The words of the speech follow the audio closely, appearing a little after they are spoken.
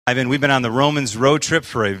We've been on the Romans road trip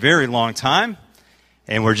for a very long time,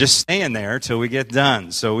 and we're just staying there till we get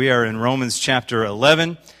done. So we are in Romans chapter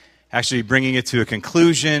 11, actually bringing it to a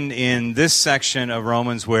conclusion in this section of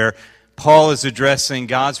Romans where Paul is addressing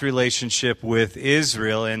God's relationship with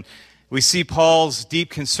Israel, and we see Paul's deep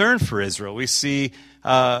concern for Israel. We see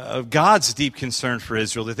God's deep concern for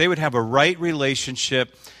Israel, that they would have a right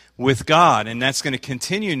relationship with God, and that's going to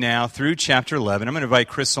continue now through chapter 11. I'm going to invite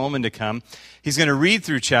Chris Ullman to come. He's going to read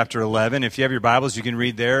through chapter 11. If you have your Bibles, you can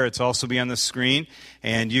read there. It's also be on the screen,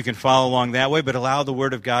 and you can follow along that way, but allow the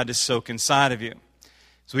Word of God to soak inside of you.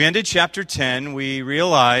 So we ended chapter 10. We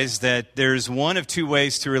realized that there's one of two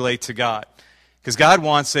ways to relate to God, because God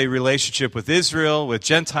wants a relationship with Israel, with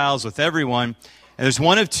Gentiles, with everyone, and there's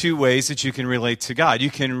one of two ways that you can relate to God.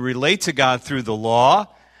 You can relate to God through the law,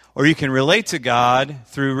 or you can relate to God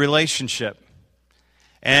through relationship.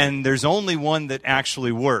 And there's only one that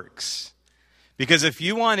actually works. Because if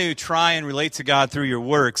you want to try and relate to God through your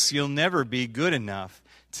works, you'll never be good enough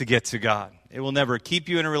to get to God. It will never keep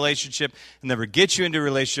you in a relationship. It'll never get you into a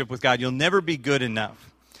relationship with God. You'll never be good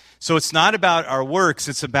enough. So it's not about our works,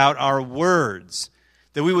 it's about our words.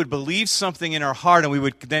 That we would believe something in our heart and we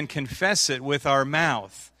would then confess it with our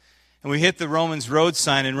mouth. And we hit the Romans road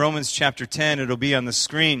sign in Romans chapter 10. It'll be on the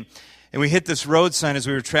screen. And we hit this road sign as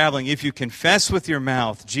we were traveling. If you confess with your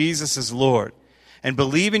mouth Jesus is Lord and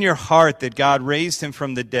believe in your heart that God raised him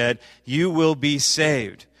from the dead, you will be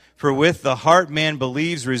saved. For with the heart man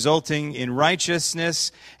believes, resulting in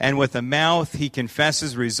righteousness, and with the mouth he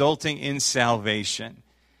confesses, resulting in salvation.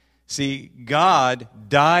 See, God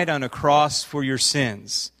died on a cross for your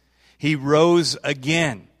sins. He rose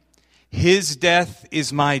again. His death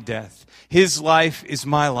is my death. His life is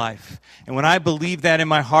my life. And when I believe that in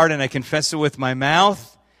my heart and I confess it with my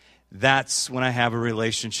mouth, that's when I have a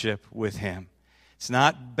relationship with him. It's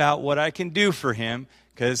not about what I can do for him,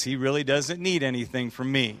 because he really doesn't need anything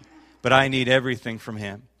from me, but I need everything from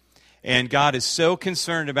him. And God is so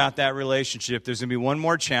concerned about that relationship. There's going to be one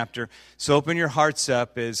more chapter, so open your hearts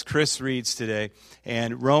up as Chris reads today,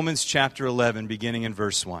 and Romans chapter 11, beginning in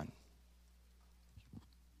verse 1.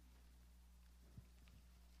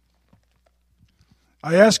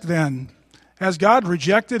 I ask then, has God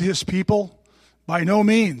rejected his people? By no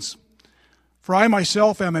means. For I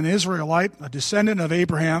myself am an Israelite, a descendant of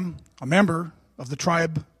Abraham, a member of the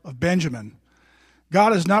tribe of Benjamin.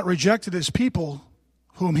 God has not rejected his people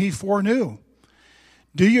whom he foreknew.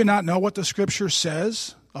 Do you not know what the Scripture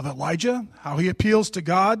says of Elijah, how he appeals to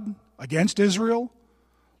God against Israel?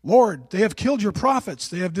 Lord, they have killed your prophets,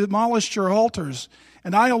 they have demolished your altars,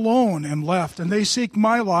 and I alone am left, and they seek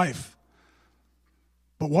my life.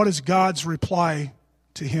 But what is God's reply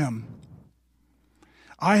to him?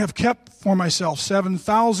 I have kept for myself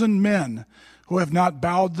 7,000 men who have not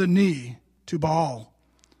bowed the knee to Baal.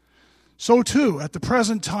 So too, at the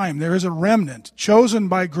present time, there is a remnant chosen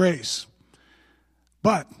by grace.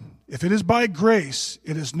 But if it is by grace,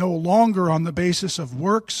 it is no longer on the basis of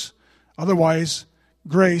works. Otherwise,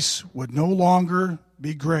 grace would no longer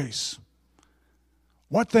be grace.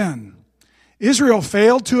 What then? Israel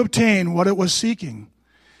failed to obtain what it was seeking.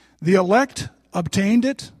 The elect obtained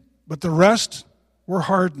it, but the rest were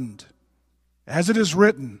hardened. As it is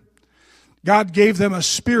written, God gave them a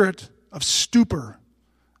spirit of stupor,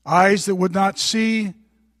 eyes that would not see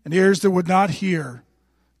and ears that would not hear,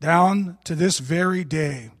 down to this very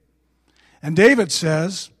day. And David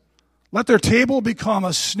says, let their table become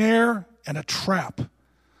a snare and a trap,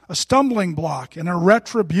 a stumbling block and a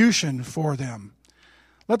retribution for them.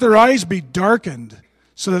 Let their eyes be darkened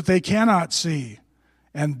so that they cannot see,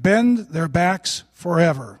 and bend their backs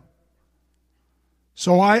forever.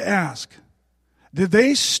 So I ask, did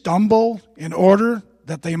they stumble in order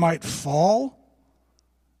that they might fall?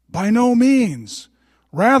 By no means.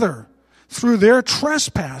 Rather, through their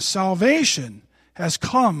trespass, salvation has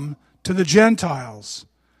come to the Gentiles,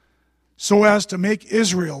 so as to make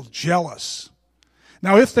Israel jealous.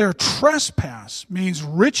 Now, if their trespass means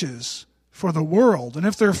riches for the world, and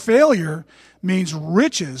if their failure means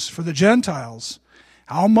riches for the Gentiles,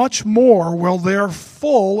 how much more will their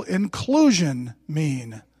full inclusion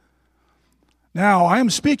mean? Now, I am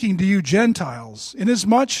speaking to you Gentiles,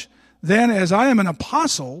 inasmuch then as I am an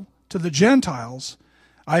apostle to the Gentiles,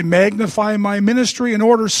 I magnify my ministry in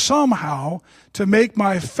order somehow to make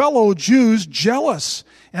my fellow Jews jealous,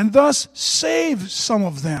 and thus save some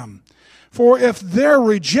of them. For if their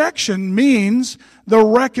rejection means the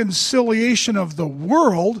reconciliation of the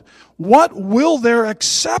world, what will their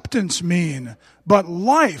acceptance mean but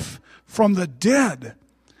life from the dead?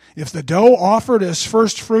 If the dough offered as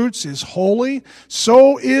first fruits is holy,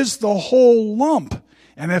 so is the whole lump.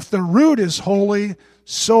 And if the root is holy,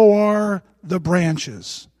 so are the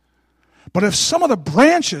branches. But if some of the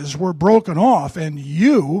branches were broken off, and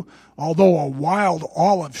you, although a wild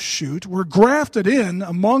olive shoot, were grafted in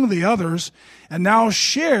among the others, and now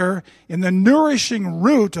share in the nourishing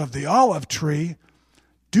root of the olive tree,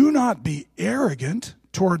 do not be arrogant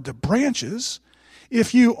toward the branches.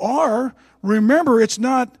 If you are, remember it's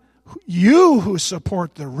not you who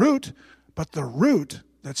support the root, but the root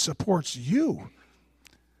that supports you.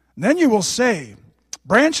 And then you will say,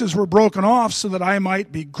 branches were broken off so that I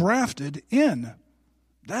might be grafted in.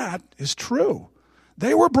 That is true.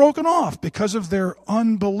 They were broken off because of their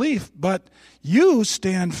unbelief, but you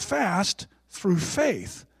stand fast through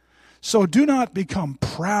faith. So do not become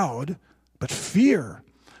proud, but fear.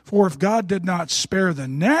 For if God did not spare the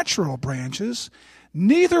natural branches,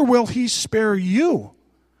 neither will he spare you.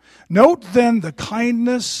 Note then the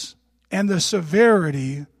kindness and the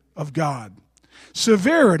severity of God.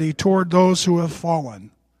 Severity toward those who have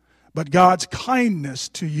fallen, but God's kindness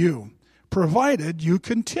to you, provided you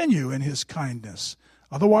continue in his kindness.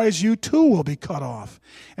 Otherwise you too will be cut off.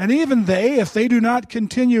 And even they, if they do not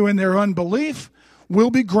continue in their unbelief, will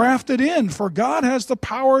be grafted in, for God has the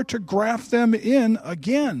power to graft them in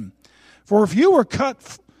again. For if you were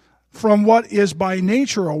cut from what is by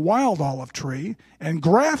nature a wild olive tree, and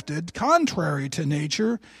grafted, contrary to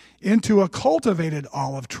nature, into a cultivated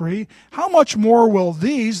olive tree, how much more will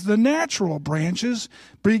these, the natural branches,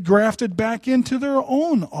 be grafted back into their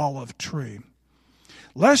own olive tree?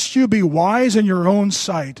 Lest you be wise in your own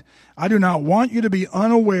sight, I do not want you to be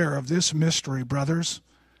unaware of this mystery, brothers.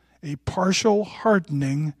 A partial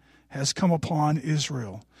hardening has come upon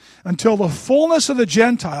Israel, until the fullness of the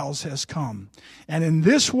Gentiles has come. And in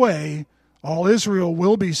this way all Israel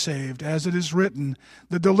will be saved, as it is written,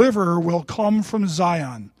 the deliverer will come from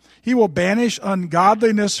Zion. He will banish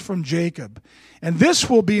ungodliness from Jacob, and this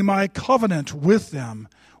will be my covenant with them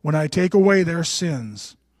when I take away their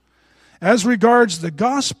sins. As regards the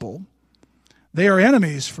gospel, they are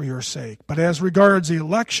enemies for your sake, but as regards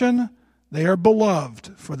election, they are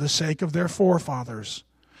beloved for the sake of their forefathers.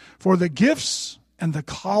 For the gifts and the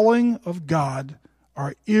calling of God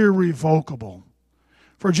are irrevocable.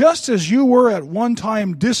 For just as you were at one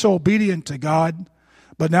time disobedient to God,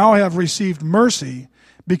 but now have received mercy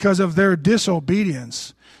because of their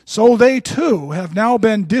disobedience, so they too have now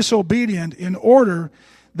been disobedient, in order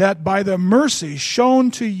that by the mercy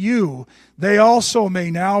shown to you they also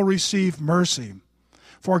may now receive mercy.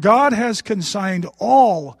 For God has consigned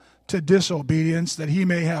all to disobedience, that he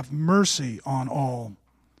may have mercy on all.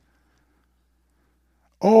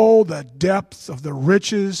 Oh, the depth of the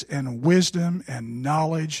riches and wisdom and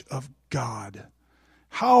knowledge of God!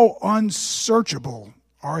 How unsearchable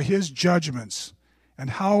are his judgments, and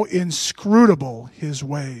how inscrutable his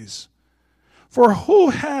ways. For who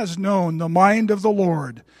has known the mind of the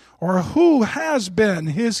Lord, or who has been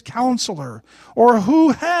his counselor, or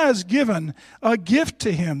who has given a gift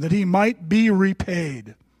to him that he might be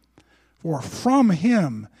repaid? For from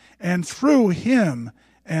him, and through him,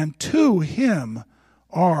 and to him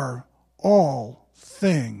are all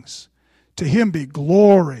things. To him be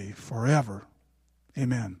glory forever.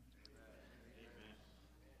 Amen.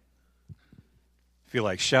 Feel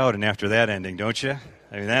like shouting after that ending, don't you?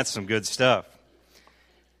 I mean, that's some good stuff.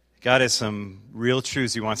 God has some real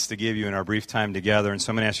truths he wants to give you in our brief time together, and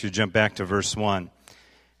so I'm going to ask you to jump back to verse 1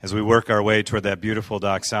 as we work our way toward that beautiful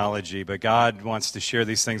doxology. But God wants to share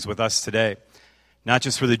these things with us today, not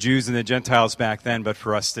just for the Jews and the Gentiles back then, but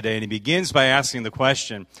for us today. And he begins by asking the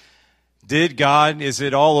question, is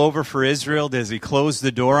it all over for Israel? Does he close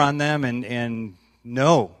the door on them? And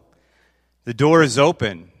no. The door is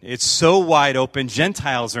open. It's so wide open,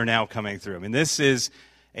 Gentiles are now coming through. I mean, this is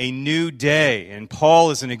a new day. And Paul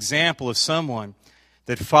is an example of someone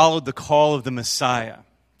that followed the call of the Messiah,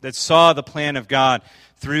 that saw the plan of God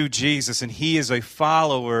through Jesus, and he is a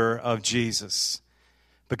follower of Jesus.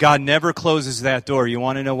 But God never closes that door. You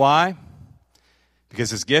want to know why? Because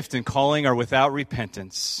his gift and calling are without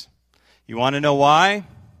repentance. You want to know why?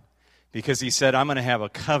 Because he said, I'm going to have a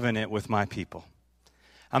covenant with my people.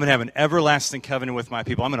 I'm going to have an everlasting covenant with my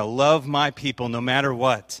people. I'm going to love my people no matter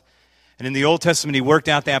what. And in the Old Testament, he worked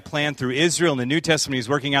out that plan through Israel. In the New Testament, he's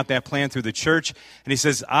working out that plan through the church. And he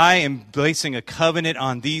says, I am placing a covenant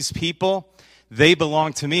on these people. They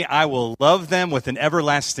belong to me. I will love them with an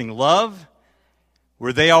everlasting love.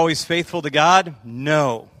 Were they always faithful to God?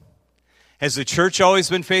 No. Has the church always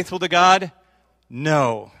been faithful to God?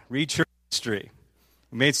 No. Read church history.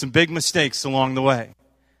 We made some big mistakes along the way.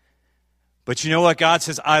 But you know what? God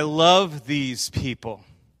says, I love these people.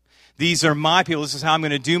 These are my people. This is how I'm going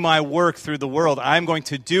to do my work through the world. I'm going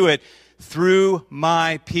to do it through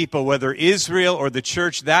my people, whether Israel or the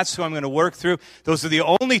church. That's who I'm going to work through. Those are the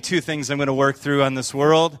only two things I'm going to work through on this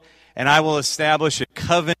world. And I will establish a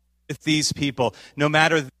covenant with these people. No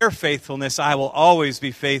matter their faithfulness, I will always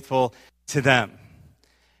be faithful to them.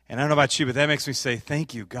 And I don't know about you, but that makes me say,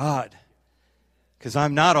 thank you, God. Because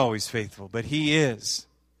I'm not always faithful, but He is.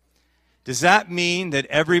 Does that mean that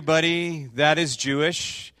everybody that is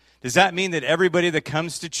Jewish, does that mean that everybody that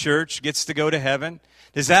comes to church gets to go to heaven?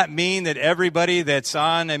 Does that mean that everybody that's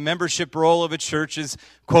on a membership roll of a church is,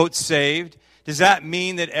 quote, saved? Does that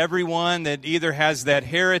mean that everyone that either has that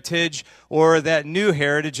heritage or that new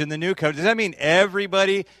heritage in the new covenant, does that mean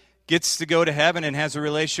everybody gets to go to heaven and has a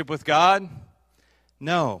relationship with God?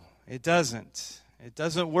 No, it doesn't. It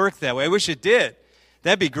doesn't work that way. I wish it did.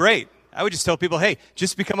 That'd be great. I would just tell people, hey,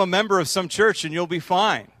 just become a member of some church and you'll be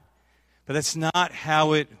fine. But that's not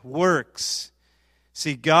how it works.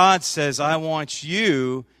 See, God says, I want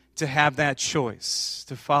you to have that choice,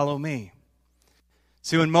 to follow me.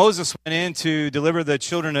 See, when Moses went in to deliver the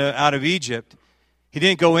children out of Egypt, he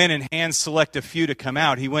didn't go in and hand select a few to come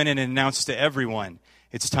out. He went in and announced to everyone,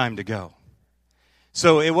 it's time to go.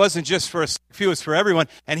 So it wasn't just for a few, it was for everyone.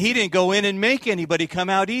 And he didn't go in and make anybody come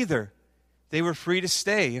out either. They were free to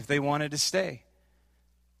stay if they wanted to stay.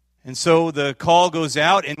 And so the call goes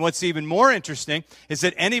out, and what's even more interesting is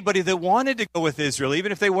that anybody that wanted to go with Israel,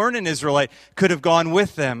 even if they weren't an Israelite, could have gone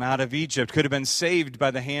with them out of Egypt, could have been saved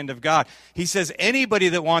by the hand of God. He says anybody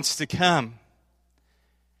that wants to come.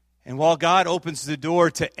 And while God opens the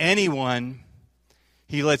door to anyone,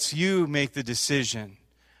 He lets you make the decision.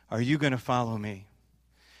 Are you going to follow me?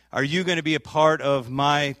 Are you going to be a part of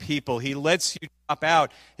my people? He lets you drop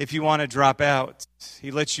out if you want to drop out.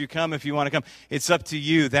 He lets you come if you want to come. It's up to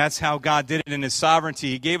you. That's how God did it in His sovereignty.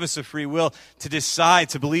 He gave us a free will to decide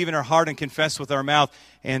to believe in our heart and confess with our mouth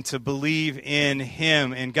and to believe in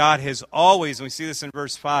Him. And God has always, and we see this in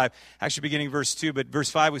verse 5, actually beginning verse 2, but verse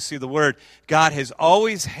 5 we see the word, God has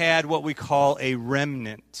always had what we call a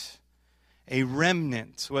remnant. A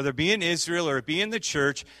remnant, whether it be in Israel or it be in the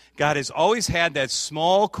church, God has always had that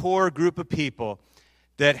small core group of people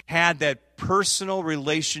that had that personal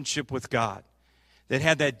relationship with God, that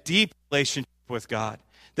had that deep relationship with God,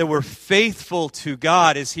 that were faithful to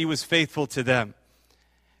God as He was faithful to them.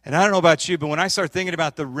 And I don't know about you, but when I start thinking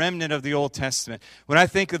about the remnant of the Old Testament, when I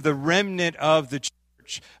think of the remnant of the church,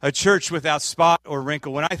 a church without spot or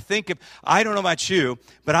wrinkle, when I think of, I don't know about you,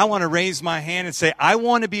 but I want to raise my hand and say, I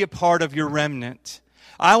want to be a part of your remnant.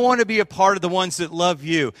 I want to be a part of the ones that love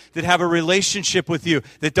you, that have a relationship with you,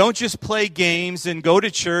 that don't just play games and go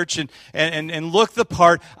to church and look the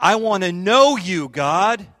part. I want to know you,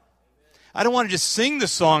 God. I don't want to just sing the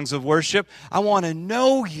songs of worship. I want to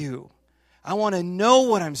know you. I want to know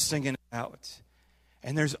what I'm singing about.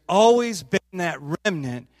 And there's always been that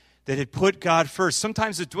remnant that had put God first.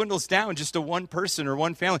 Sometimes it dwindles down just to one person or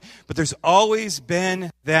one family, but there's always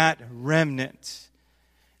been that remnant.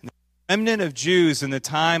 And the remnant of Jews in the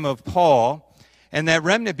time of Paul, and that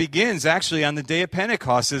remnant begins actually on the day of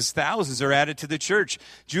Pentecost as thousands are added to the church.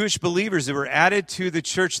 Jewish believers that were added to the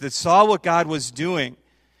church that saw what God was doing.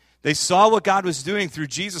 They saw what God was doing through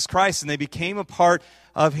Jesus Christ, and they became a part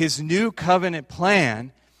of His new covenant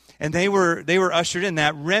plan. And they were ushered in.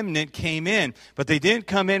 That remnant came in. But they didn't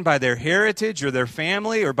come in by their heritage or their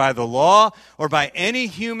family or by the law or by any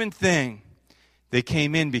human thing. They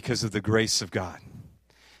came in because of the grace of God.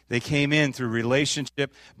 They came in through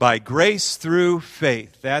relationship, by grace through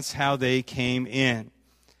faith. That's how they came in.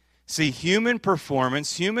 See, human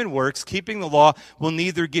performance, human works, keeping the law will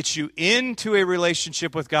neither get you into a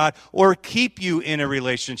relationship with God or keep you in a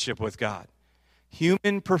relationship with God.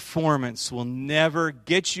 Human performance will never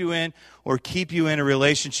get you in or keep you in a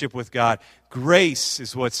relationship with God. Grace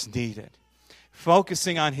is what's needed.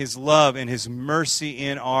 Focusing on His love and His mercy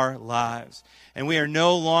in our lives. And we are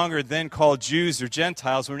no longer then called Jews or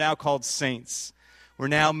Gentiles. We're now called saints. We're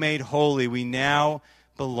now made holy. We now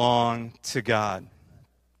belong to God.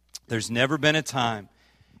 There's never been a time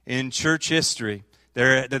in church history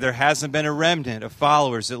that there hasn't been a remnant of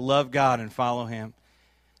followers that love God and follow Him.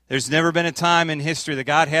 There's never been a time in history that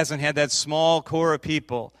God hasn't had that small core of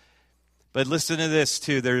people. But listen to this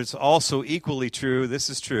too. There's also equally true, this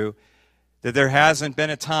is true, that there hasn't been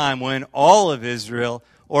a time when all of Israel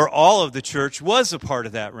or all of the church was a part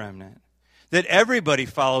of that remnant. That everybody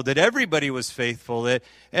followed, that everybody was faithful, that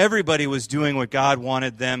everybody was doing what God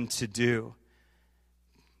wanted them to do.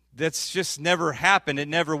 That's just never happened. It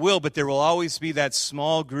never will, but there will always be that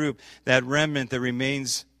small group, that remnant that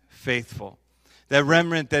remains faithful. That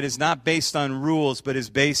remnant that is not based on rules, but is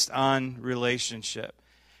based on relationship.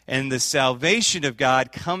 And the salvation of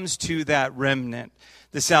God comes to that remnant.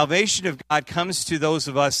 The salvation of God comes to those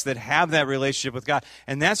of us that have that relationship with God.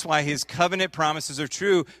 And that's why his covenant promises are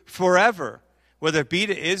true forever. Whether it be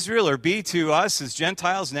to Israel or be to us as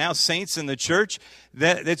Gentiles, now saints in the church,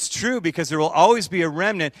 that's true because there will always be a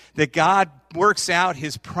remnant that God works out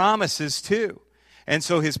his promises to. And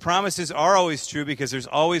so his promises are always true because there's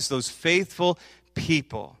always those faithful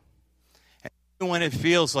people. And even when it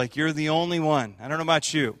feels like you're the only one, I don't know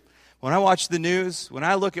about you, when I watch the news, when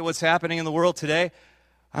I look at what's happening in the world today,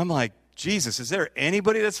 I'm like, Jesus, is there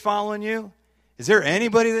anybody that's following you? Is there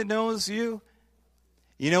anybody that knows you?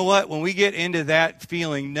 You know what? When we get into that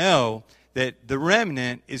feeling, know that the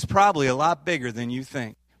remnant is probably a lot bigger than you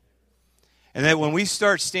think. And that when we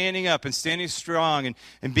start standing up and standing strong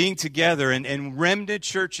and being together and remnant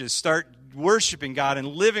churches start worshiping God and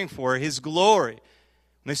living for his glory,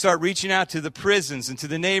 when they start reaching out to the prisons and to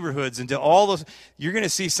the neighborhoods and to all those, you're going to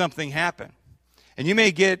see something happen. And you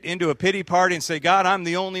may get into a pity party and say, God, I'm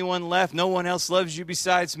the only one left. No one else loves you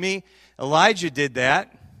besides me. Elijah did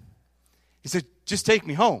that. He said, just take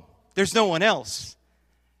me home. There's no one else.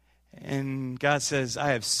 And God says, I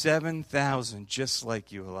have 7,000 just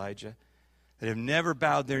like you, Elijah, that have never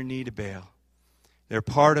bowed their knee to Baal. They're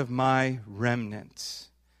part of my remnant.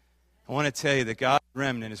 I want to tell you that God's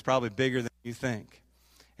remnant is probably bigger than you think.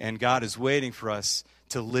 And God is waiting for us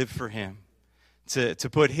to live for him, to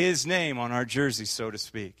put his name on our jersey, so to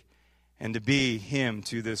speak, and to be him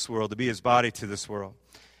to this world, to be his body to this world.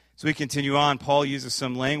 As we continue on, Paul uses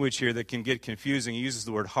some language here that can get confusing. He uses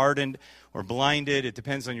the word hardened or blinded. It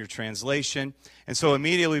depends on your translation. And so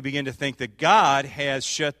immediately we begin to think that God has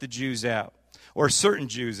shut the Jews out, or certain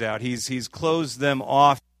Jews out. He's closed them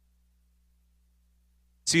off.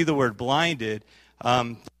 See the word blinded.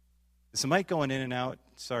 Is the mic going in and out?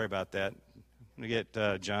 Sorry about that. I'm going to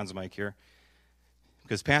get John's mic here.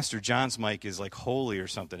 Because Pastor John's mic is like holy or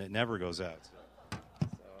something. It never goes out.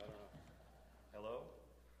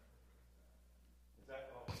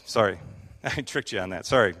 Sorry, I tricked you on that.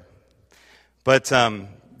 Sorry. But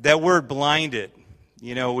that word blinded,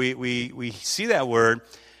 you know, we see that word,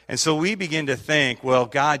 and so we begin to think, well,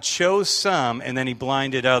 God chose some, and then he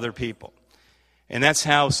blinded other people. And that's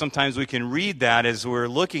how sometimes we can read that as we're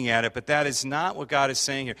looking at it, but that is not what God is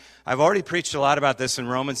saying here. I've already preached a lot about this in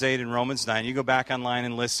Romans 8 and Romans 9. You go back online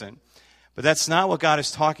and listen. But that's not what God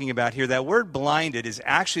is talking about here. That word blinded is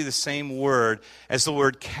actually the same word as the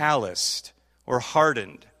word calloused or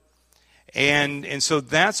hardened. And so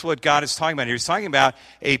that's what God is talking about here. He's talking about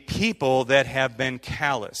a people that have been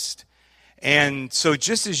calloused. And so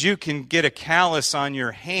just as you can get a callus on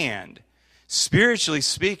your hand, spiritually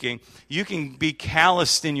speaking, you can be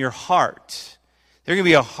calloused in your heart. There can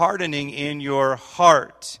be a hardening in your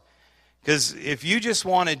heart. Because if you just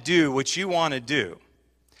want to do what you want to do,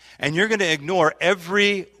 and you're going to ignore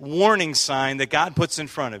every warning sign that God puts in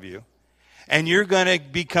front of you, and you're going to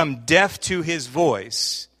become deaf to his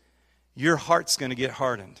voice, your heart's going to get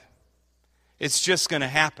hardened. It's just going to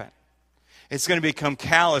happen. It's going to become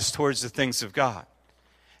callous towards the things of God.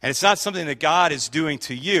 And it's not something that God is doing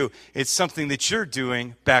to you. It's something that you're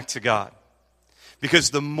doing back to God. Because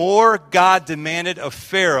the more God demanded of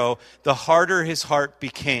Pharaoh, the harder his heart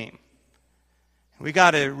became. We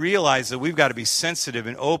got to realize that we've got to be sensitive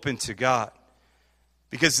and open to God.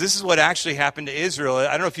 Because this is what actually happened to Israel.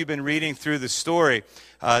 I don't know if you've been reading through the story.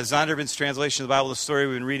 Zondervan's translation of the Bible, the story,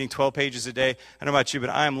 we've been reading 12 pages a day. I don't know about you, but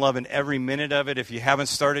I am loving every minute of it. If you haven't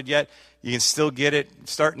started yet, you can still get it.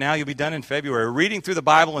 Start now, you'll be done in February. We're reading through the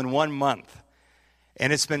Bible in 1 month.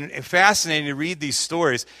 And it's been fascinating to read these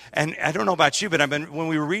stories. And I don't know about you, but when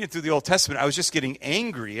we were reading through the Old Testament, I was just getting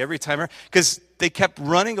angry every time, because they kept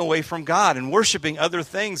running away from God and worshiping other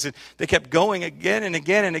things. And they kept going again and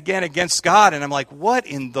again and again against God. And I'm like, what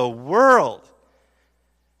in the world?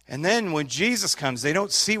 And then when Jesus comes, they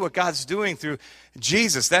don't see what God's doing through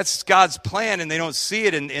Jesus. That's God's plan, and they don't see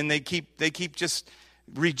it, and they keep just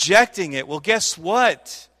rejecting it. Well, guess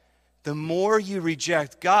what? The more you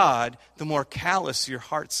reject God, the more callous your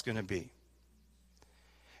heart's going to be.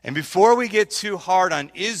 And before we get too hard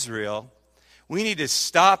on Israel, we need to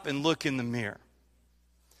stop and look in the mirror.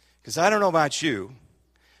 Because I don't know about you,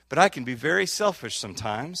 but I can be very selfish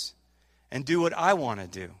sometimes and do what I want to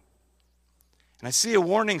do. And I see a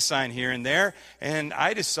warning sign here and there, and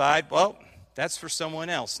I decide, well, that's for someone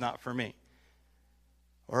else, not for me.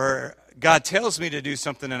 Or God tells me to do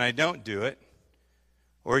something and I don't do it.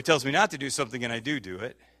 Or he tells me not to do something and I do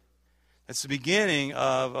it. That's the beginning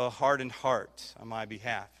of a hardened heart on my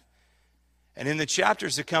behalf. And in the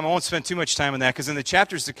chapters to come, I won't spend too much time on that, because in the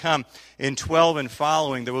chapters to come, in 12 and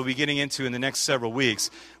following, that we'll be getting into in the next several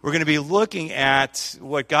weeks, we're going to be looking at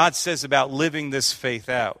what God says about living this faith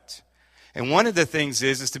out. And one of the things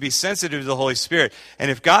is to be sensitive to the Holy Spirit. And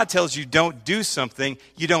if God tells you don't do something,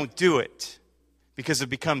 you don't do it. Because it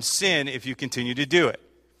becomes sin if you continue to do it.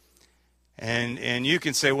 And you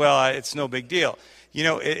can say, well, it's no big deal. You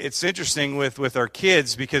know, it's interesting with our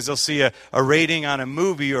kids because they'll see a rating on a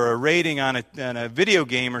movie or a rating on a video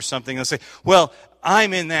game or something. They'll say, well,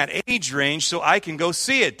 I'm in that age range, so I can go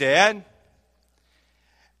see it, Dad.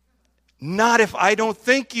 Not if I don't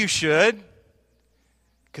think you should,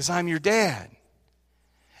 because I'm your dad.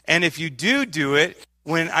 And if you do it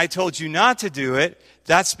when I told you not to do it,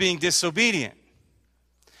 that's being disobedient.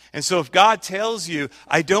 And so if God tells you,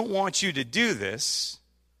 I don't want you to do this,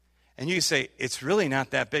 and you say, it's really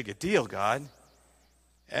not that big a deal, God.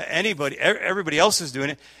 Everybody else is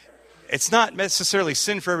doing it. It's not necessarily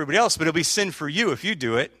sin for everybody else, but it'll be sin for you if you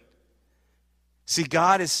do it. See,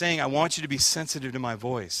 God is saying, I want you to be sensitive to my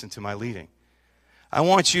voice and to my leading. I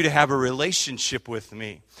want you to have a relationship with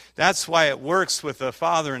me. That's why it works with a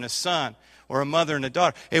father and a son or a mother and a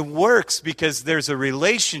daughter. It works because there's a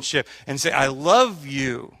relationship and say, I love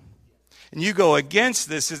you. And you go against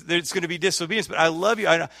this, there's going to be disobedience, but I love you.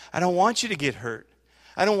 I don't want you to get hurt.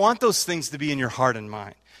 I don't want those things to be in your heart and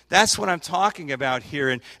mind. That's what I'm talking about here,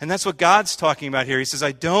 and that's what God's talking about here. He says,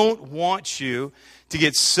 I don't want you to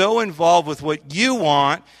get so involved with what you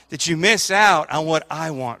want that you miss out on what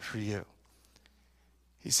I want for you.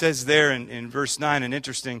 He says there in verse 9, an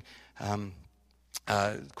interesting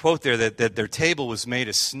quote there, that their table was made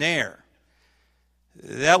a snare.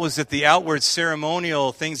 That was that the outward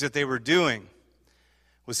ceremonial things that they were doing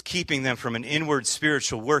was keeping them from an inward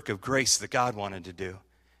spiritual work of grace that God wanted to do.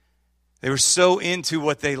 They were so into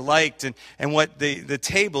what they liked and what the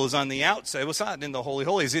table is on the outside. Well, it's not in the Holy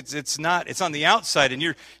Holies. It's on the outside, and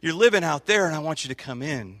you're living out there, and I want you to come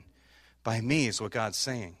in by me, is what God's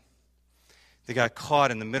saying. They got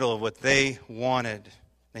caught in the middle of what they wanted.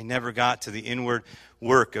 They never got to the inward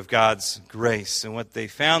work of God's grace. And what they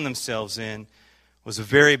found themselves in was a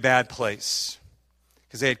very bad place.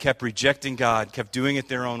 Because they had kept rejecting God, kept doing it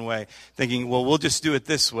their own way, thinking, well, we'll just do it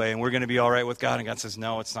this way, and we're going to be all right with God. And God says,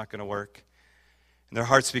 no, it's not going to work. And their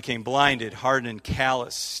hearts became blinded, hardened, and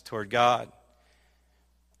callous toward God.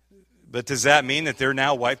 But does that mean that they're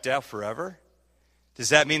now wiped out forever? Does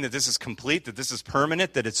that mean that this is complete, that this is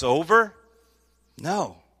permanent, that it's over?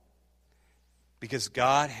 No. Because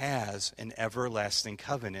God has an everlasting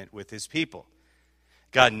covenant with his people.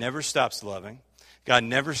 God never stops loving. God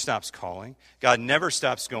never stops calling. God never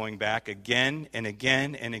stops going back again and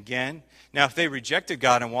again and again. Now, if they rejected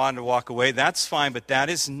God and wanted to walk away, that's fine, but that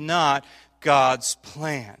is not God's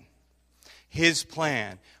plan. His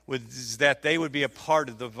plan was that they would be a part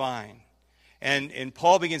of the vine. And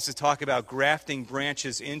Paul begins to talk about grafting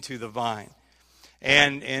branches into the vine.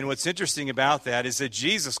 And what's interesting about that is that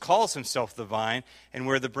Jesus calls himself the vine, and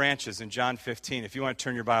we're the branches in John 15. If you want to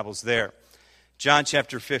turn your Bibles there. John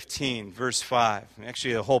chapter 15, verse 5.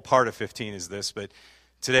 Actually, the whole part of 15 is this, but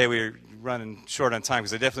today we're running short on time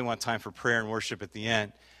because I definitely want time for prayer and worship at the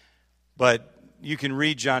end. But you can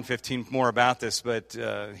read John 15 more about this, but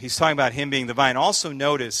he's talking about him being the vine. Also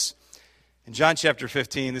notice, in John chapter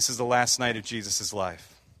 15, this is the last night of Jesus'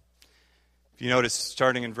 life. If you notice,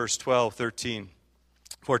 starting in verse 12, 13,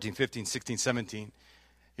 14, 15, 16, 17,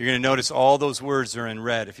 you're going to notice all those words are in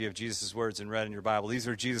red if you have Jesus' words in red in your Bible. These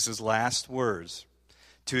are Jesus' last words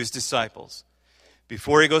to his disciples.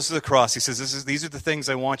 Before he goes to the cross, he says, these are the things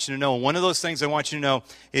I want you to know. And one of those things I want you to know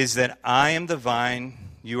is that I am the vine,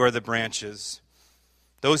 you are the branches.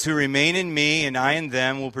 Those who remain in me and I in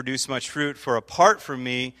them will produce much fruit, for apart from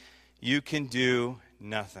me, you can do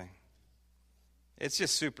nothing. It's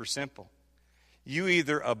just super simple. You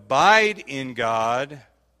either abide in God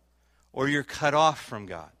or you're cut off from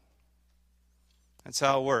God. That's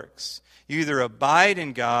how it works. You either abide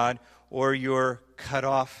in God or you're cut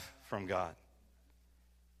off from God.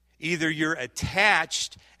 Either you're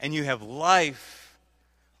attached and you have life,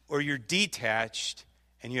 or you're detached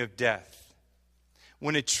and you have death.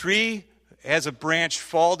 When a tree has a branch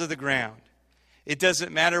fall to the ground, it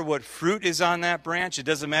doesn't matter what fruit is on that branch. It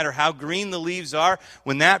doesn't matter how green the leaves are.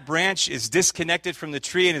 When that branch is disconnected from the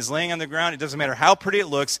tree and is laying on the ground, it doesn't matter how pretty it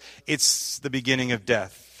looks. It's the beginning of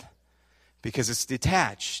death because it's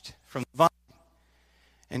detached from the vine.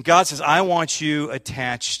 And God says, I want you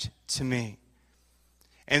attached to me.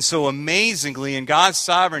 And so amazingly, in God's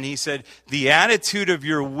sovereignty, he said, the attitude of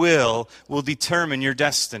your will determine your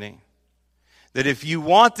destiny. That if you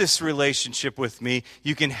want this relationship with me,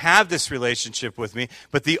 you can have this relationship with me.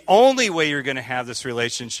 But the only way you're going to have this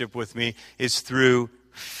relationship with me is through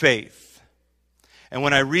faith. And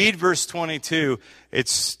when I read verse 22, it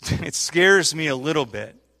scares me a little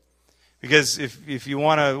bit. Because if you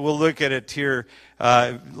want to, we'll look at it here,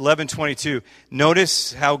 11:22.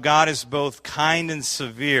 Notice how God is both kind and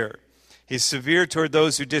severe. He's severe toward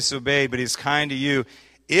those who disobey, but he's kind to you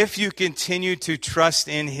if you continue to trust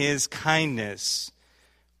in his kindness.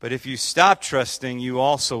 But if you stop trusting, you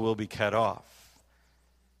also will be cut off.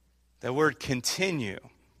 That word continue.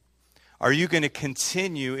 Are you going to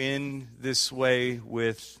continue in this way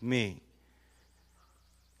with me?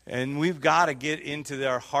 And we've got to get into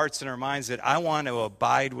our hearts and our minds that I want to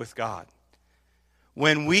abide with God.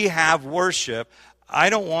 When we have worship, I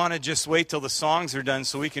don't want to just wait till the songs are done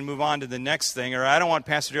so we can move on to the next thing. Or I don't want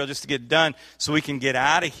Pastor Darrell just to get done so we can get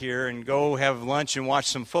out of here and go have lunch and watch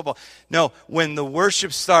some football. No, when the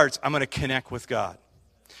worship starts, I'm going to connect with God.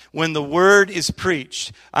 When the word is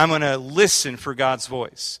preached, I'm going to listen for God's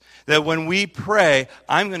voice. That when we pray,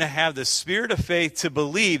 I'm going to have the spirit of faith to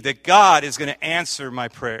believe that God is going to answer my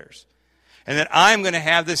prayers. And that I'm going to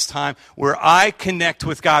have this time where I connect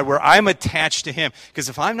with God, where I'm attached to him. Because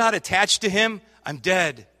if I'm not attached to him, I'm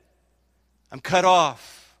dead. I'm cut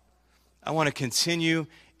off. I want to continue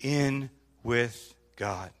in with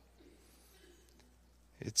God.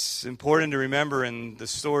 It's important to remember in the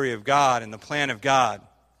story of God and the plan of God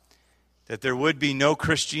that there would be no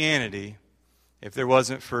Christianity if there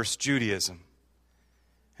wasn't first Judaism.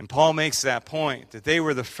 And Paul makes that point, that they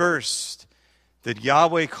were the first that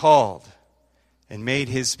Yahweh called and made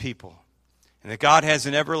his people. And that God has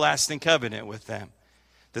an everlasting covenant with them.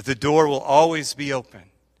 That the door will always be open.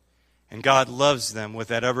 And God loves them with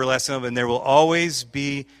that everlasting love. And there will always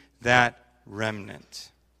be that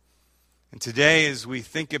remnant. And today, as we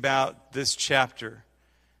think about this chapter,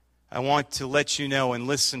 I want to let you know and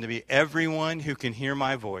listen to me, everyone who can hear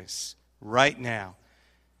my voice right now,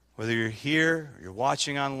 whether you're here, or you're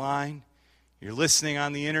watching online, you're listening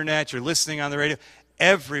on the internet, you're listening on the radio,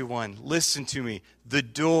 everyone, listen to me. The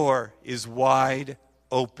door is wide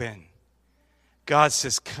open. God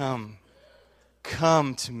says, come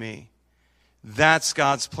to me. That's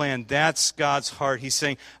God's plan. That's God's heart. He's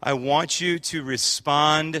saying, I want you to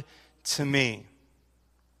respond to me.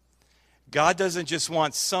 God doesn't just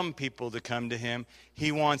want some people to come to him.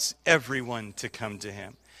 He wants everyone to come to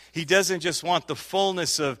him. He doesn't just want the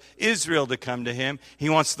fullness of Israel to come to him. He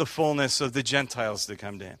wants the fullness of the Gentiles to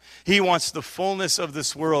come to him. He wants the fullness of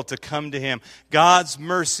this world to come to him. God's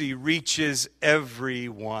mercy reaches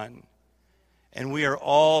everyone. And we are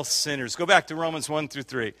all sinners. Go back to Romans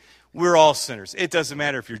 1-3. We're all sinners. It doesn't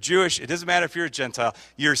matter if you're Jewish. It doesn't matter if you're a Gentile.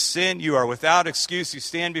 Your sin, you are without excuse. You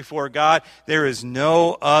stand before God. There is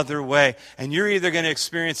no other way. And you're either going to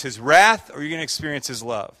experience his wrath or you're going to experience his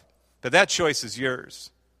love. But that choice is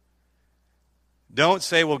yours. Don't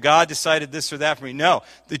say, well, God decided this or that for me. No,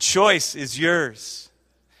 the choice is yours.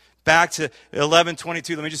 Back to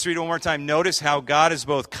 11:22. Let me just read it one more time. Notice how God is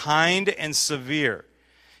both kind and severe.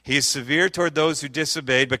 He is severe toward those who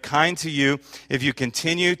disobeyed, but kind to you if you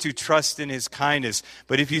continue to trust in his kindness.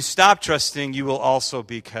 But if you stop trusting, you will also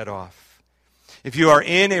be cut off. If you are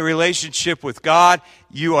in a relationship with God,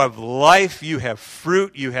 you have life, you have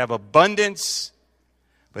fruit, you have abundance.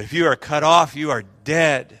 But if you are cut off, you are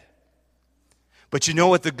dead. But you know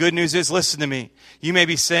what the good news is? Listen to me. You may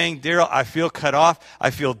be saying, Darrell, I feel cut off.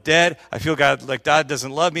 I feel dead. I feel like God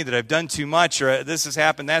doesn't love me, that I've done too much, or this has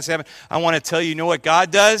happened, that's happened. I want to tell you, you know what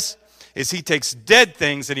God does? Is he takes dead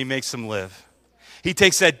things and he makes them live. He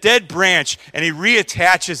takes that dead branch and he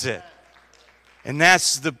reattaches it. And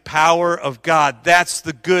that's the power of God. That's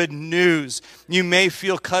the good news. You may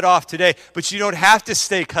feel cut off today, but you don't have to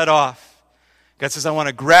stay cut off. God says, I want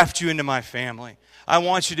to graft you into my family. I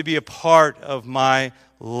want you to be a part of my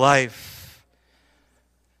life.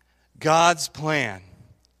 God's plan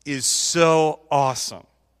is so awesome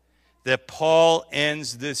that Paul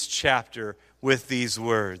ends this chapter with these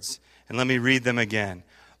words. And let me read them again.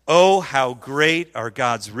 Oh, how great are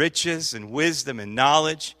God's riches and wisdom and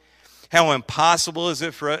knowledge. How impossible is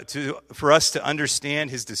it for us to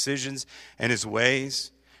understand his decisions and his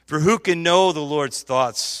ways? For who can know the Lord's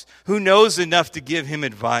thoughts? Who knows enough to give him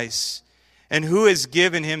advice? And who has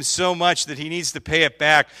given him so much that he needs to pay it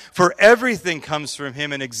back? For everything comes from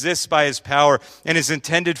him and exists by his power and is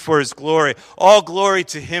intended for his glory. All glory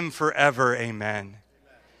to him forever. Amen.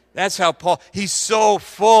 That's how Paul, he's so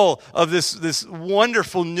full of this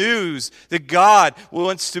wonderful news that God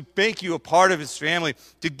wants to make you a part of his family,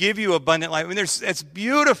 to give you abundant life. I mean, it's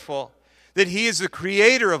beautiful that he is the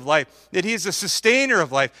creator of life, that he is the sustainer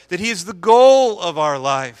of life, that he is the goal of our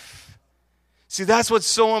life. See, that's what's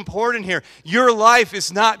so important here. Your life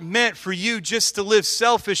is not meant for you just to live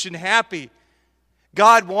selfish and happy.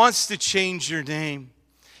 God wants to change your name.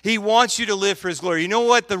 He wants you to live for His glory. You know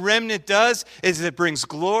what the remnant does? Is it brings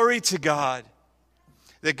glory to God.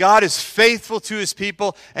 That God is faithful to His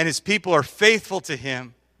people, and His people are faithful to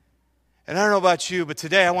Him. And I don't know about you, but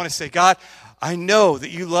today I want to say, God, I know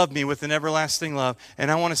that you love me with an everlasting love.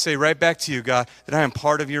 And I want to say right back to you, God, that I am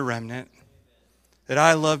part of your remnant. That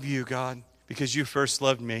I love you, God, because you first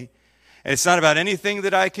loved me. And it's not about anything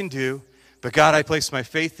that I can do, but God, I place my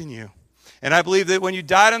faith in you. And I believe that when you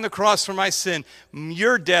died on the cross for my sin,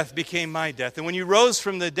 your death became my death. And when you rose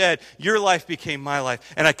from the dead, your life became my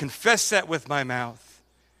life. And I confess that with my mouth.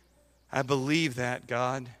 I believe that,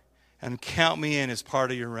 God, and count me in as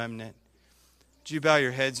part of your remnant. Would you bow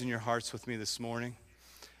your heads and your hearts with me this morning?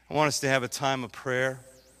 I want us to have a time of prayer.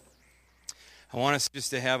 I want us just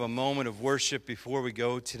to have a moment of worship before we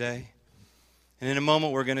go today. And in a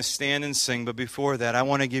moment, we're going to stand and sing. But before that, I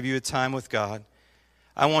want to give you a time with God.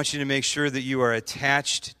 I want you to make sure that you are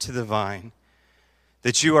attached to the vine,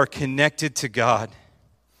 that you are connected to God,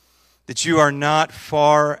 that you are not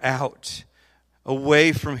far out,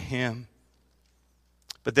 away from Him,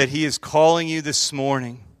 but that He is calling you this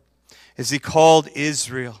morning, as He called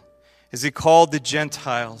Israel, as He called the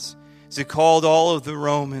Gentiles, as He called all of the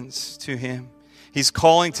Romans to Him. He's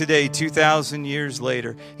calling today, 2,000 years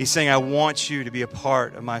later. He's saying, I want you to be a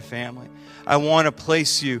part of my family. I want to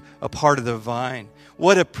place you a part of the vine.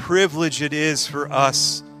 What a privilege it is for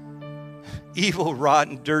us, evil,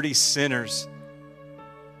 rotten, dirty sinners,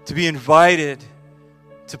 to be invited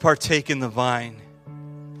to partake in the vine,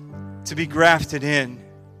 to be grafted in.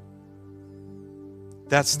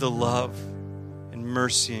 That's the love and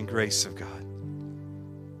mercy and grace of God.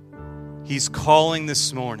 He's calling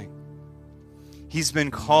this morning. He's been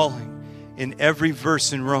calling in every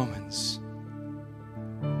verse in Romans.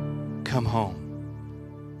 Come home.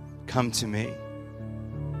 Come to me.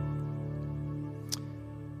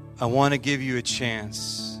 I want to give you a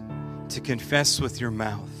chance to confess with your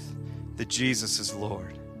mouth that Jesus is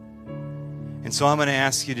Lord. And so I'm going to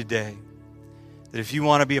ask you today that if you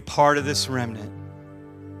want to be a part of this remnant,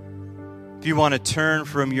 if you want to turn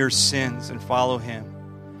from your sins and follow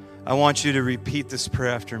Him, I want you to repeat this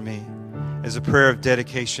prayer after me as a prayer of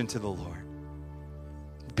dedication to the Lord.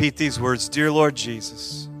 Repeat these words. Dear Lord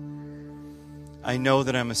Jesus, I know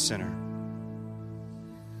that I'm a sinner.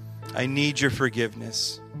 I need your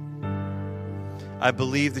forgiveness. I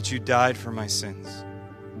believe that you died for my sins.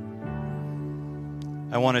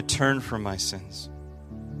 I want to turn from my sins.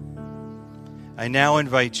 I now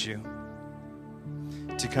invite you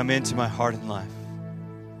to come into my heart and life.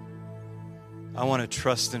 I want to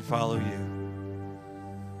trust and follow you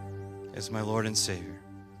as my Lord and Savior.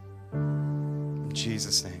 In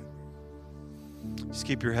Jesus' name. Just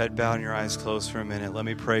keep your head bowed and your eyes closed for a minute. Let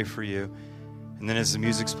me pray for you. And then as the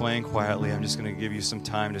music's playing quietly, I'm just going to give you some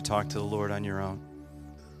time to talk to the Lord on your own.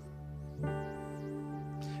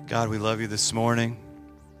 God, we love you this morning.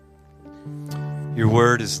 Your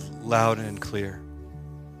word is loud and clear.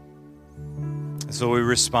 And so we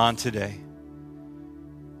respond today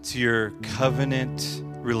to your covenant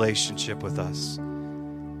relationship with us.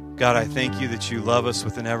 God, I thank you that you love us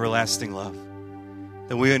with an everlasting love.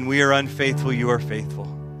 That when we are unfaithful, you are faithful.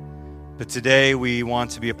 But today we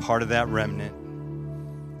want to be a part of that remnant.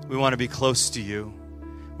 We want to be close to you.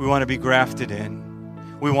 We want to be grafted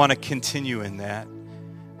in. We want to continue in that.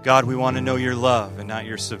 God, we want to know your love and not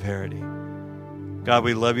your severity. God,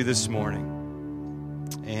 we love you this morning.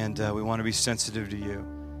 And we want to be sensitive to you.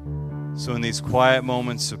 So in these quiet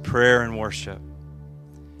moments of prayer and worship,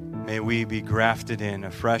 may we be grafted in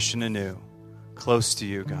afresh and anew, close to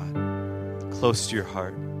you, God, close to your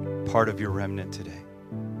heart, part of your remnant today.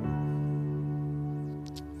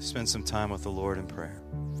 Spend some time with the Lord in prayer.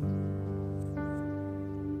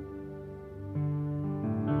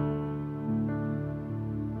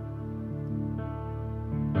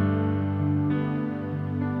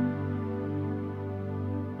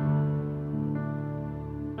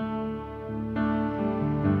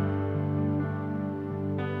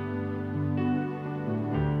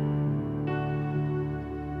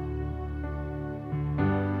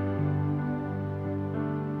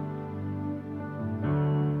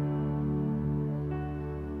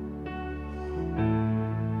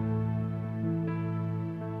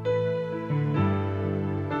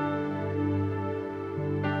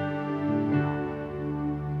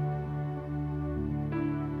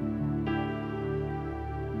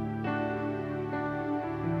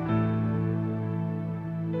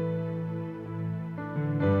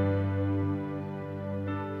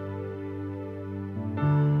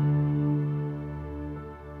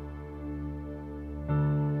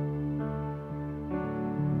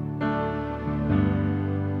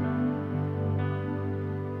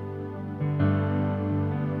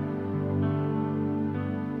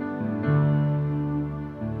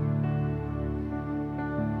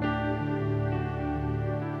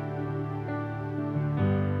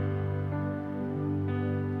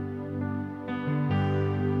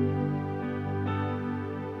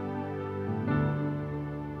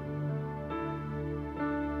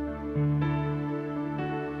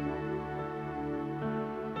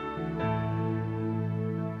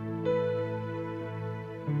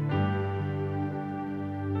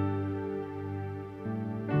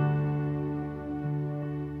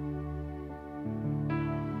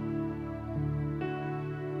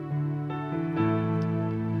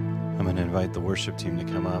 I'm going to invite the worship team to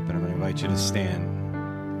come up, and I'm going to invite you to stand.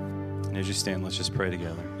 And as you stand, let's just pray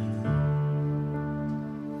together.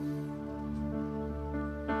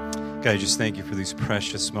 God, I just thank you for these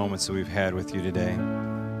precious moments that we've had with you today.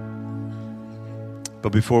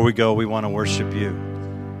 But before we go, we want to worship you.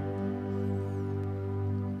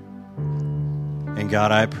 And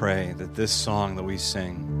God, I pray that this song that we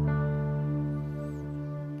sing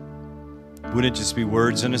wouldn't just be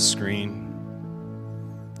words on a screen,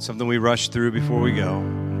 something we rush through before we go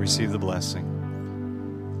and receive the blessing.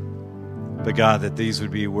 But God, that these would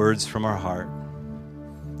be words from our heart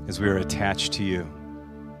as we are attached to you.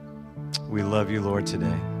 We love you, Lord,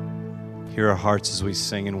 today. Hear our hearts as we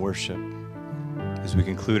sing and worship, as we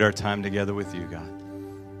conclude our time together with you, God.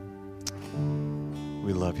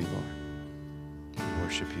 We love you, Lord. We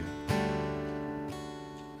worship you.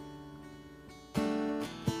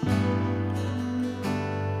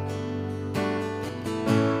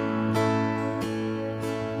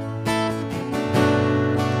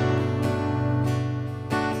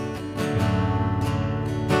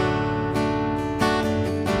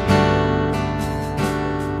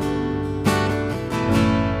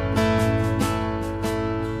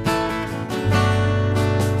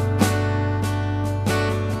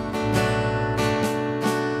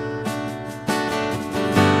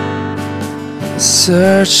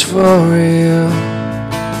 Search for you,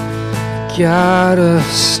 God of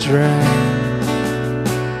strength.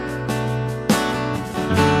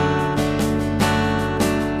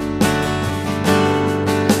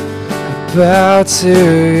 I bow to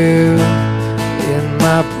you in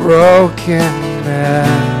my brokenness.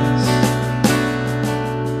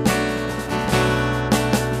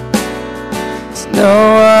 There's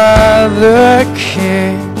no other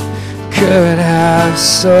king could have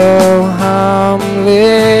so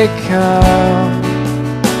humbly come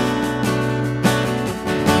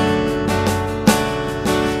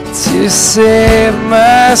to save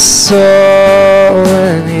my soul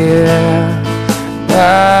and hear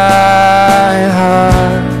my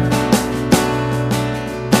heart.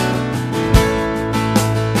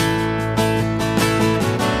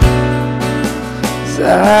 I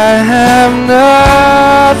have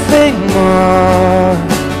nothing more.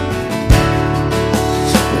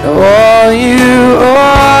 All you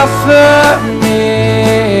offer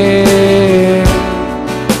me,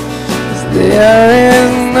 'cause there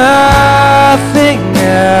is nothing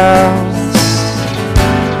else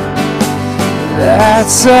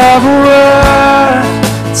that's of worth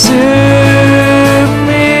to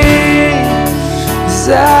me, 'cause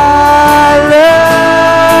I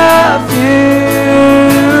love you,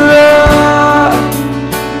 Lord.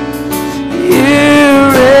 You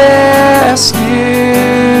rescue.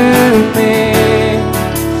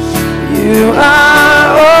 You are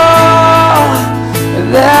all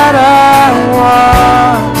that I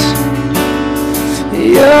want.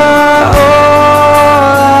 You're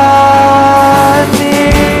all I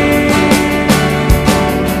need.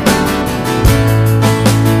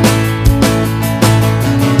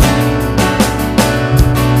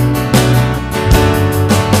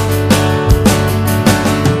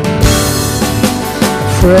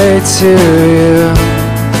 Pray to you,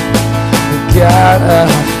 God of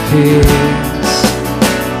peace.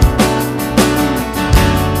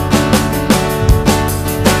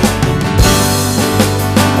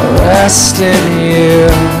 Rest in you,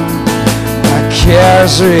 my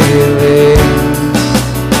cares released.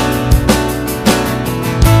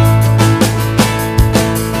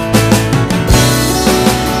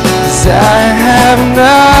 'Cause I have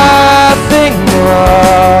nothing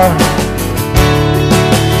more,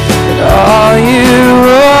 and all you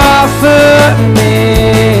offer me,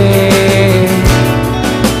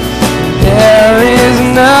 there is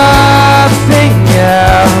nothing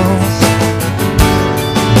else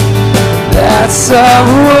that's of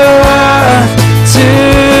worth to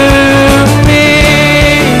me,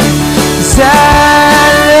 'cause I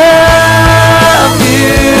love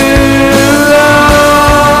you,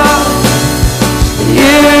 Lord.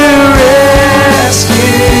 You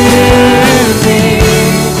rescued me.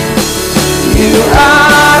 You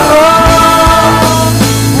are all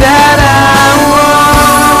that I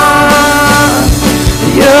want.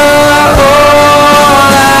 You're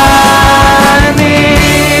all I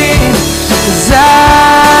need, 'cause I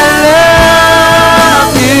love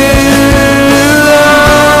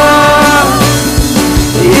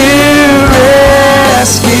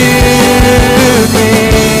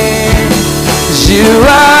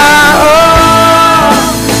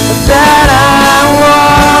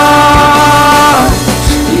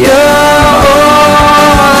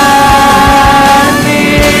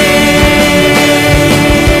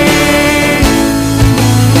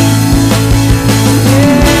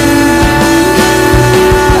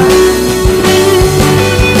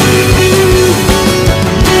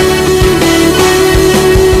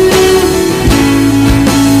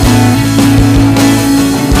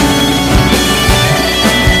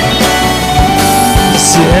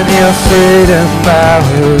in your freedom I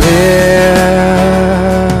will live,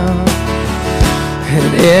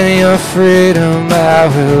 and in your freedom I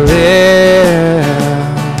will live.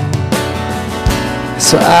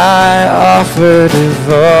 So I offer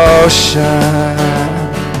devotion,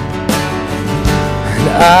 and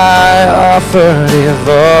I offer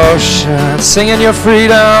devotion. Sing in your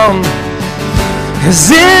freedom,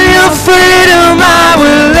 'cause in your freedom I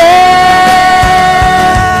will live,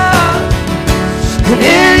 and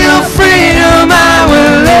in your freedom I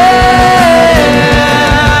will live.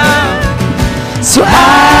 So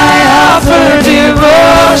I offer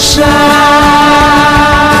devotion,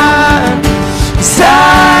 'cause I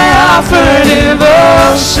offer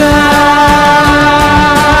devotion,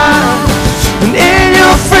 and in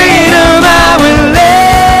your freedom I will live,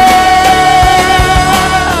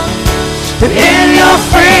 and in your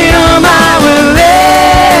freedom I will live.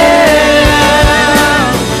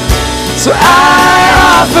 So I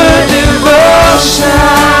offer devotion,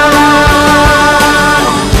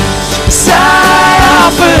 'cause I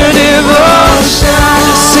offer devotion.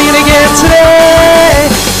 Just sing it again today.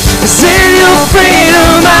 'Cause in your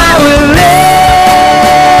freedom I will live,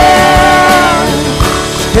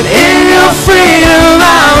 and in your freedom I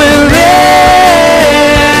will live.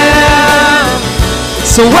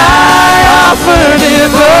 So I offer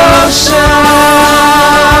devotion,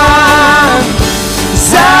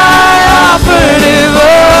 'cause I offer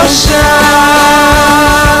devotion.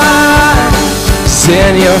 'Cause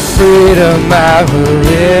in your freedom I will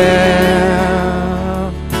live,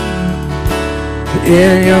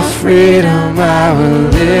 in your freedom I will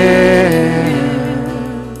live.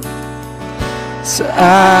 So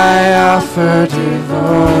I offer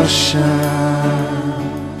devotion,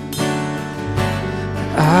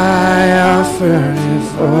 I offer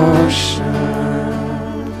devotion,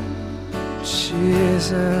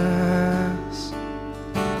 Jesus.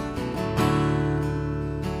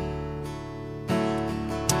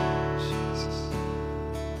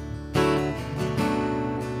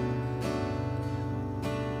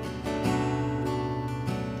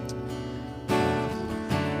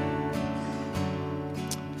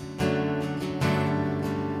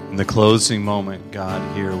 In the closing moment, God,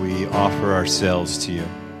 here we offer ourselves to you.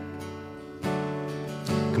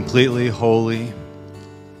 Completely holy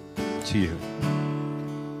to you.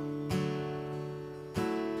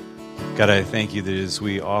 God, I thank you that as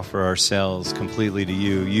we offer ourselves completely to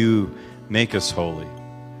you, you make us holy.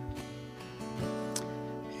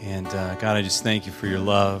 And God, I just thank you for your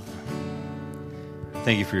love.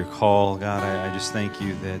 Thank you for your call. God, I just thank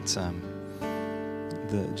you that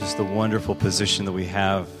just the wonderful position that we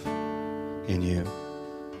have in you.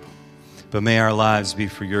 But may our lives be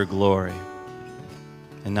for your glory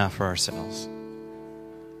and not for ourselves.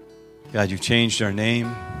 God, you've changed our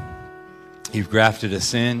name. You've grafted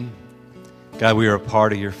us in. God, we are a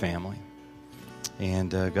part of your family.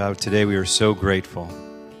 And God, today we are so grateful.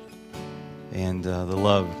 And the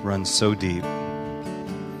love runs so deep.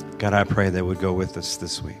 God, I pray that would go with us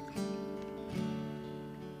this week.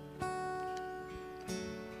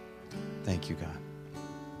 Thank you, God.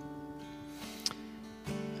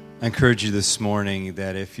 I encourage you this morning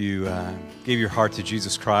that if you gave your heart to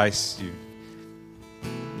Jesus Christ, you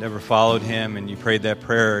never followed him, and you prayed that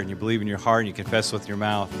prayer, and you believe in your heart, and you confess with your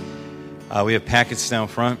mouth, we have packets down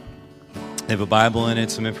front. They have a Bible in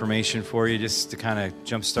it, some information for you just to kind of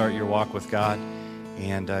jumpstart your walk with God.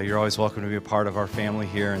 And you're always welcome to be a part of our family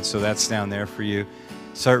here, and so that's down there for you.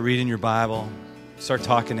 Start reading your Bible. Start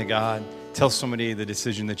talking to God. Tell somebody the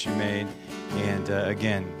decision that you made. And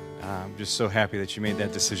again, I'm just so happy that you made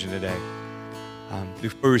that decision today.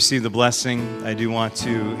 Before we receive the blessing, I do want to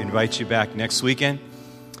invite you back next weekend.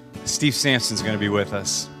 Steve Sampson's going to be with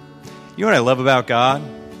us. You know what I love about God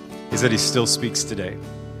is that he still speaks today.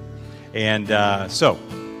 And so,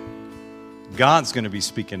 God's going to be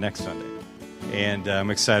speaking next Sunday. And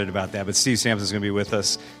I'm excited about that. But Steve Sampson's going to be with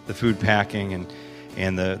us, the food packing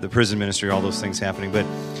and the prison ministry, all those things happening. But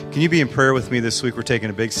can you be in prayer with me this week? We're taking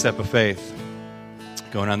a big step of faith.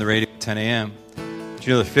 Going on the radio at 10 a.m. Do you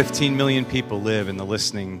know that 15 million people live in the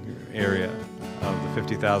listening area of the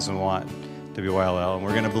 50,000 watt WYLL? And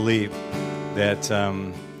we're going to believe that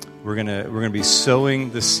we're going to be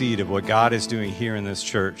sowing the seed of what God is doing here in this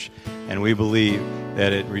church. And we believe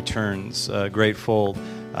that it returns greatfold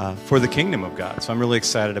for the kingdom of God. So I'm really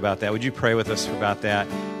excited about that. Would you pray with us about that?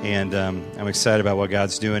 And I'm excited about what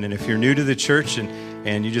God's doing. And if you're new to the church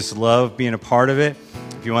and you just love being a part of it,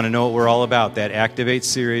 if you want to know what we're all about, that Activate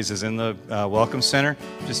series is in the Welcome Center.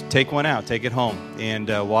 Just take one out, take it home, and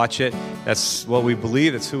watch it. That's what we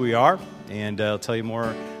believe. That's who we are. And I'll tell you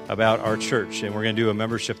more about our church. And we're going to do a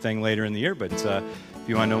membership thing later in the year, but If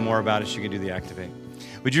you want to know more about us, you can do the activate.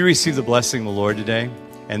 Would you receive the blessing of the Lord today?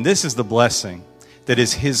 And this is the blessing that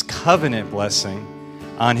is his covenant blessing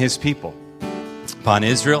on his people, upon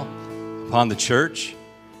Israel, upon the church,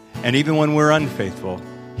 and even when we're unfaithful,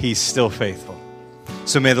 he's still faithful.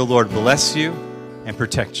 So may the Lord bless you and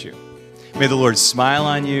protect you. May the Lord smile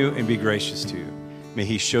on you and be gracious to you. May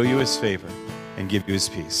he show you his favor and give you his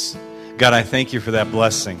peace. God, I thank you for that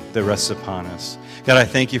blessing that rests upon us. God, I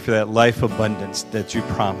thank you for that life abundance that you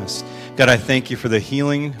promised. God, I thank you for the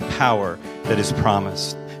healing power that is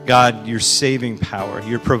promised. God, your saving power,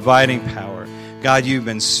 your providing power. God, you've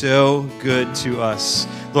been so good to us.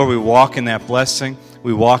 Lord, we walk in that blessing.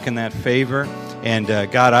 We walk in that favor. And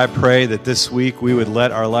God, I pray that this week we would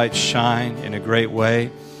let our light shine in a great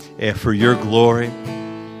way for your glory.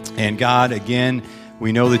 And God, again,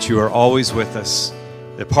 we know that you are always with us.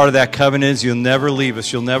 That part of that covenant is you'll never leave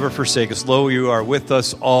us. You'll never forsake us. Lo, you are with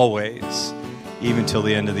us always, even till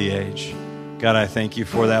the end of the age. God, I thank you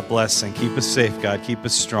for that blessing. Keep us safe, God. Keep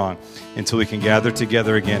us strong until we can gather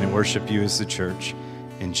together again and worship you as the church.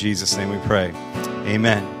 In Jesus' name we pray.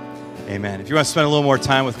 Amen. Amen. If you want to spend a little more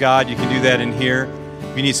time with God, you can do that in here.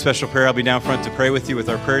 If you need special prayer, I'll be down front to pray with you with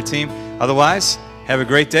our prayer team. Otherwise, have a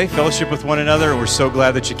great day. Fellowship with one another. And we're so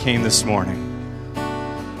glad that you came this morning.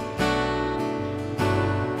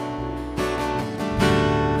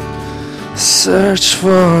 Search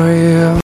for you.